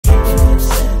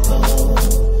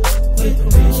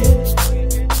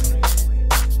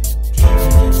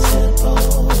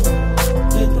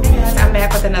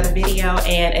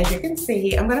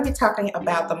see, I'm going to be talking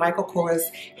about the Michael Kors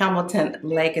Hamilton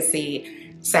Legacy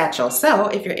Satchel. So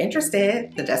if you're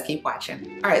interested, then just keep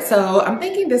watching. All right, so I'm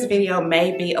thinking this video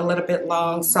may be a little bit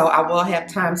long, so I will have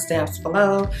timestamps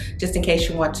below just in case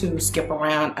you want to skip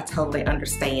around. I totally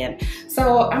understand.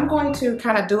 So I'm going to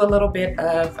kind of do a little bit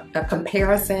of a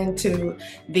comparison to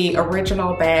the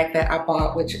original bag that I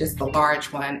bought, which is the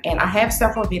large one. And I have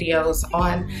several videos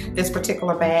on this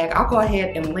particular bag. I'll go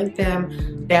ahead and link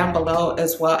them down below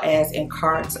as well as in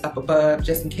cards up above,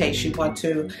 just in case you want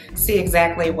to see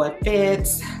exactly what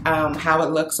fits, how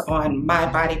it looks on my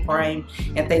body frame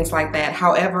and things like that.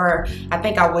 However, I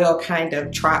think I will kind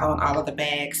of try on all of the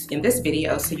bags in this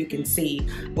video so you can see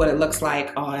what it looks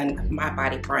like on my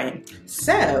body frame.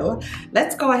 So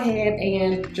let's go ahead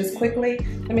and just quickly,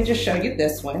 let me just show you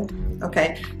this one.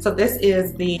 Okay, so this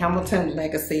is the Hamilton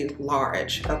Legacy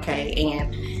Large, okay,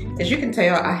 and as you can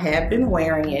tell, I have been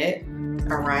wearing it.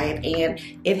 All right, and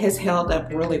it has held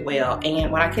up really well.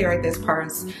 And when I carry this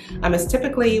purse, it's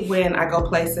typically when I go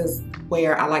places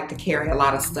where I like to carry a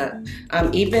lot of stuff.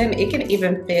 It can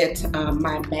even fit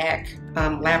my Mac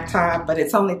laptop, but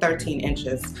it's only 13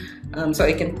 inches. So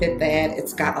it can fit that.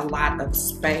 It's got a lot of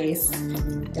space,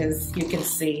 as you can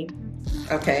see.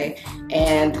 Okay,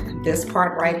 and this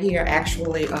part right here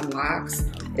actually unlocks.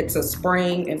 It's a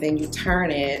spring, and then you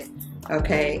turn it,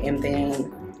 okay, and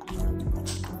then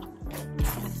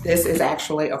this is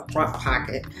actually a front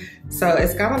pocket. So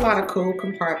it's got a lot of cool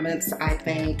compartments, I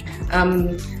think.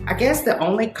 I guess the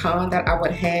only con that I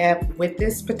would have with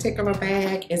this particular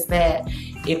bag is that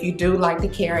if you do like to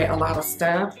carry a lot of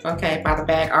stuff, okay, by the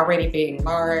bag already being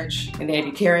large, and then if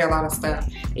you carry a lot of stuff,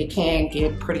 it can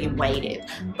get pretty weighted.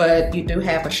 But you do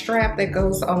have a strap that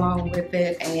goes along with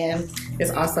it, and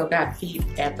it's also got feet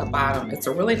at the bottom. It's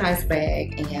a really nice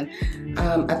bag, and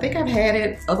I think I've had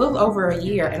it a little over a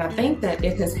year, and I think that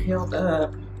it has held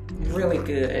up really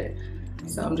good.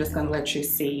 So I'm just gonna let you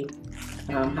see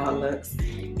how it looks.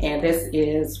 And this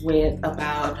is with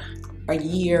about a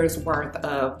year's worth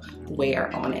of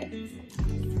wear on it.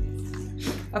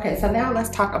 Okay, so now let's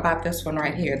talk about this one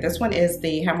right here. This one is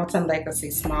the Hamilton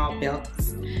Legacy Small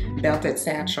Belted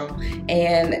Satchel.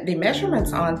 And the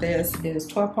measurements on this is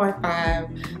 12.5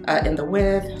 in the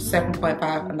width,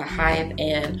 7.5 in the height,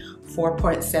 and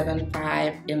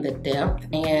 4.75 in the depth,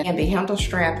 and the handle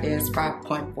strap is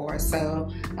 5.4. So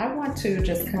I want to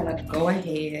just kind of go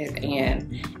ahead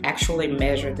and actually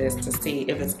measure this to see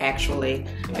if it actually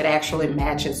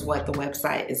matches what the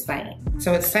website is saying.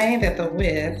 So it's saying that the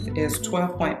width is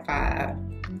 12.5.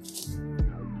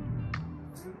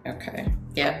 Okay,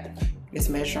 yep, it's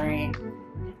measuring.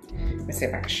 Let me see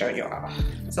if I can show you all.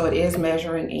 So it is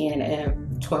measuring in at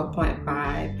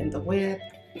 12.5 in the width.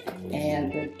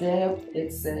 And the depth,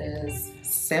 it says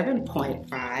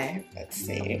 7.5. Let's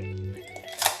see.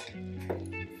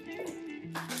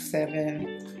 7.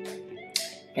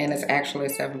 And it's actually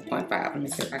 7.5. Let me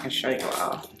see if I can show you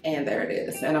all. And there it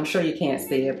is. And I'm sure you can't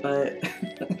see it, but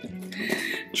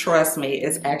trust me,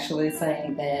 it's actually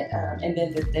saying that. And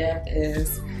then the depth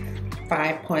is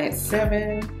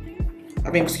 5.7.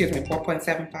 I mean, excuse me,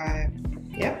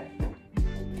 4.75. Yep.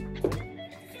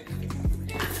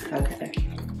 Okay.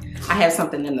 I have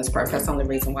something in this purse. That's the only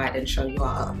reason why I didn't show you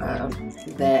all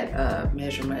that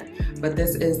measurement. But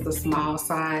this is the small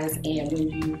size, and when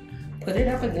you put it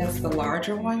up against the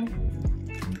larger one,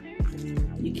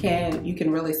 you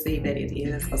can really see that it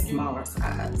is a smaller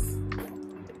size.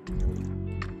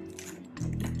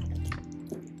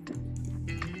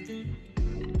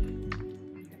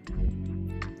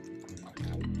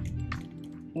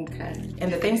 Okay,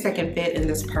 and the things that can fit in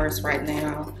this purse right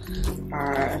now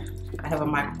are, I have a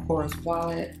Michael Kors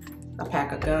wallet, a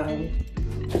pack of gum,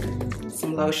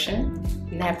 some lotion,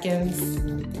 napkins,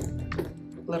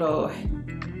 little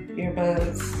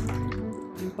earbuds,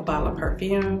 a bottle of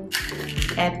perfume,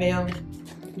 Advil,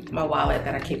 my wallet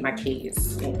that I keep my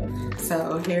keys in.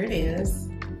 So here it is.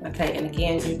 Okay, and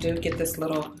again, you do get this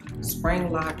little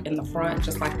spring lock in the front,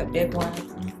 just like the big one.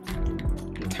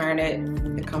 You turn it,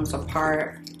 it comes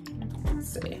apart.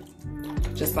 Let's see,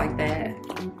 just like that.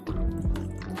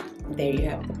 There you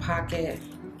have the pocket,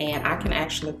 and I can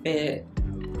actually fit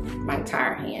my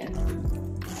entire hand.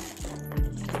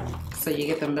 So you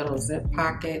get the middle zip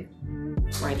pocket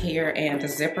right here, and the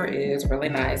zipper is really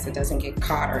nice. It doesn't get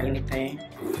caught or anything.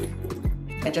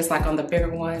 And just like on the bigger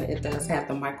one, it does have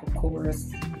the Michael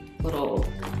Kors little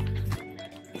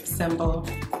symbol.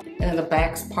 And in the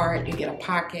back part, you get a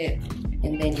pocket,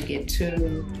 and then you get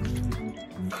 2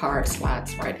 card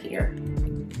slots right here.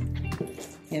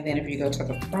 And then if you go to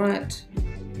the front,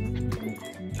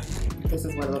 this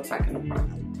is what it looks like in the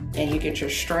front. And you get your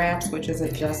straps, which is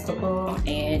adjustable,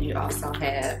 and you also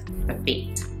have the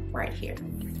feet right here.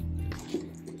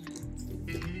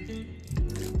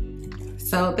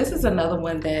 So this is another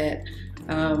one that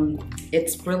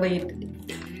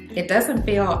it doesn't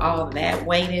feel all that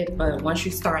weighted, but once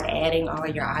you start adding all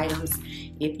of your items,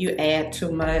 if you add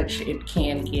too much, it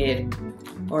can get,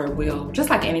 or it will, just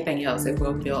like anything else, it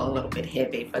will feel a little bit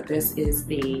heavy. But this is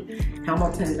the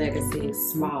Hamilton Legacy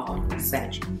Small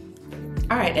Satchel.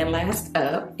 All right, and last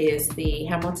up is the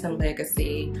Hamilton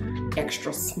Legacy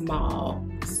Extra Small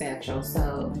Satchel.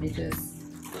 So let me just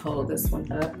hold this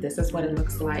one up. This is what it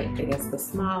looks like against the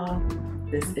small.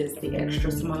 This is the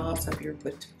extra small, so if you're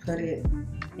to put it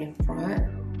in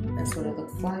front, that's what it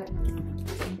looks like.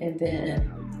 And then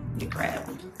you grab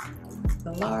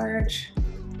the large.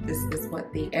 This is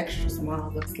what the extra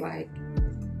small looks like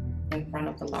in front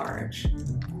of the large.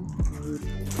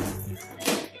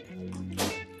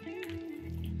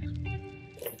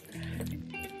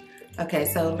 Okay,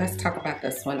 so let's talk about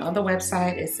this one. On the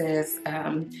website, it says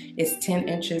it's 10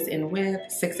 inches in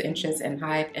width, 6 inches in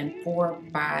height, and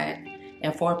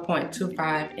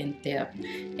 4.25 in depth.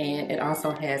 And it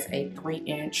also has a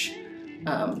 3-inch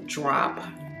drop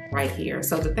right here.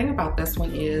 So the thing about this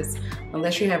one is,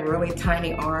 unless you have really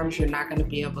tiny arms, you're not going to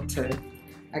be able to,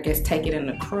 I guess, take it in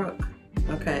the crook.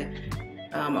 Okay,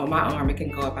 on my arm, it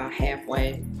can go about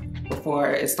halfway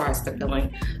before it starts to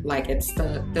feeling like it's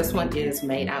stuck. This one is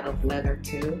made out of leather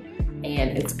too,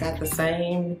 and it's got the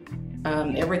same,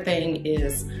 everything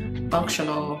is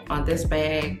functional on this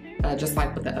bag, just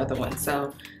like with the other one.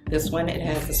 So this one, it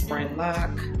has a spring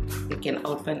lock. It can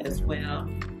open as well.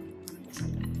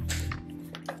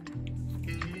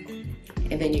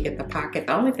 And then you get the pocket.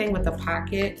 The only thing with the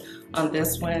pocket on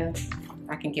this one,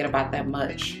 I can get about that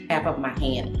much, half of my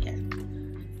hand in.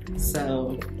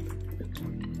 So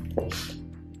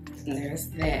there's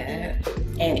that.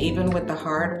 And even with the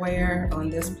hardware on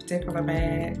this particular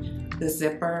bag, the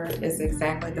zipper is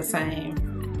exactly the same.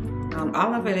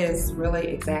 All of it is really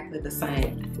exactly the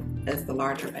same as the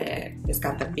larger bag. It's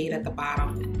got the feet at the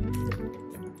bottom.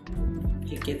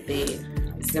 You get the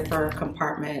zipper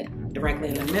compartment directly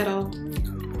in the middle.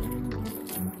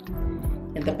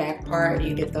 In the back part,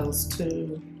 you get those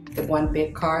two, the one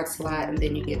big card slot, and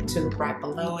then you get two right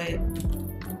below it.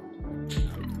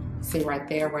 See right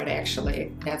there where it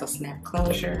actually has a snap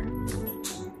closure.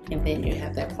 And then you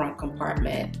have that front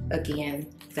compartment again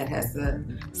that has the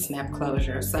snap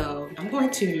closure. So I'm going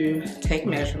to take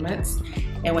measurements,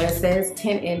 and when it says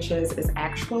 10 inches, it's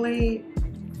actually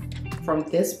from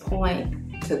this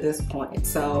point to this point.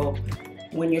 So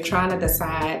when you're trying to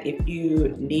decide if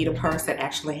you need a purse that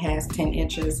actually has 10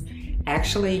 inches,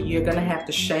 actually you're gonna have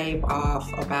to shave off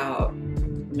about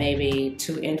maybe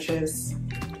 2 inches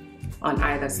on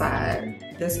either side.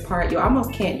 This part, you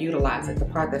almost can't utilize it, the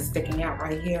part that's sticking out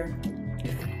right here.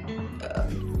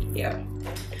 Yeah.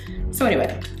 So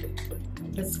anyway,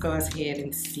 let's go ahead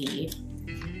and see.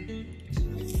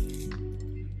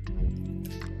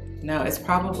 No, it's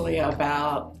probably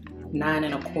about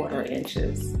 9¼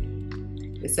 inches.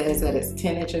 It says that it's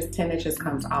 10 inches. 10 inches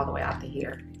comes all the way out to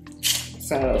here.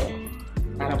 So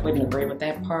I wouldn't agree with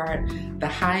that part. The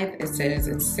height, it says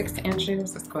it's 6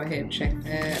 inches. Let's go ahead and check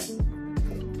that.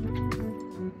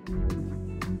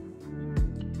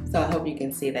 So I hope you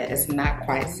can see that it's not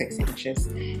quite 6 inches.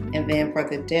 And then for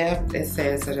the depth, it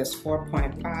says that it's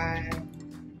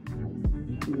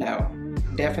 4.5. No,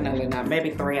 definitely not.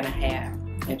 Maybe 3.5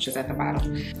 inches at the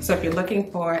bottom. So if you're looking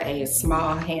for a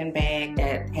small handbag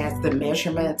that has the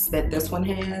measurements that this one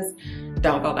has,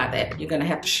 don't go by that. You're gonna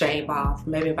have to shave off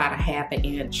maybe about 1/2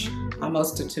 inch,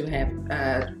 almost to 2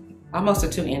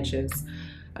 inches.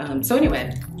 So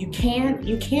anyway, you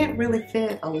can't really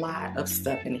fit a lot of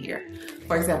stuff in here.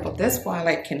 For example, this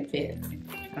wallet can fit,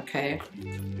 okay?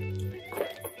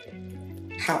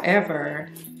 However,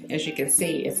 as you can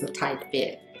see, it's a tight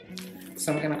fit.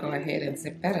 So I'm gonna go ahead and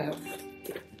zip that up.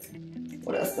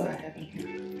 What else do I have in here?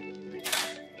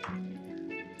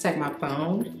 Take my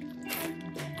phone.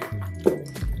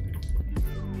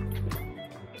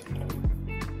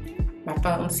 My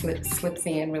phone slips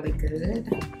in really good.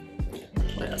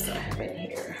 What else do I have in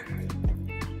here?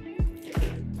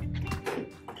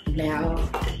 Now,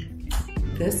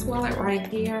 this wallet right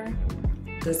here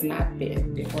does not fit.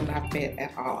 It will not fit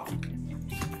at all.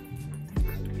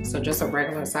 So just a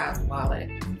regular size wallet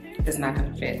is not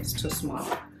gonna fit, it's too small.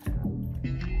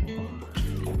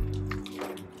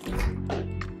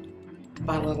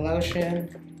 Bottle of lotion.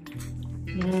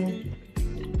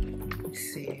 Let's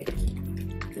see.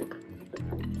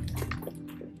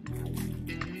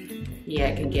 Yeah,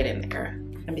 I can get in there.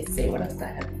 Let me see what else I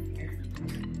have in here.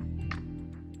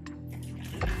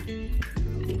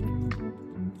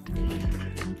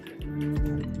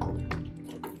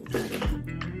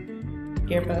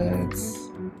 Earbuds.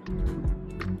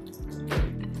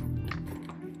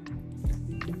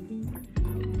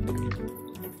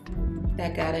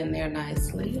 That got in there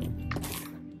nicely.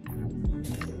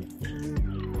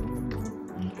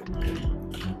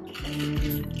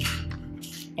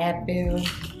 Advil.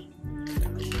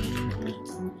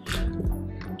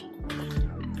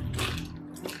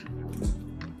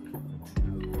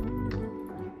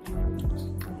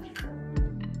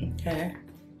 Okay.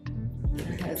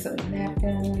 Got some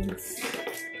napkins.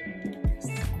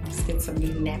 Let's get some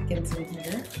new napkins in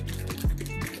here.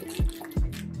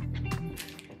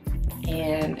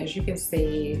 And as you can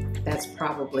see, that's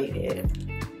probably it.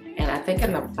 And I think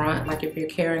in the front, like if you're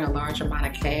carrying a large amount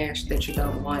of cash that you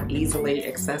don't want easily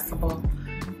accessible,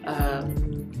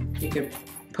 you could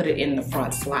put it in the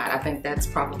front slot. I think that's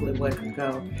probably what could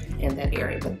go in that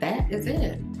area, but that is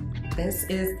it. This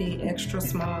is the extra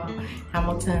small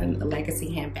Hamilton Legacy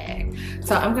handbag.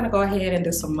 So I'm gonna go ahead and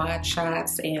do some mod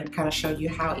shots and kind of show you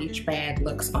how each bag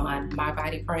looks on my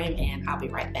body frame, and I'll be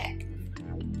right back.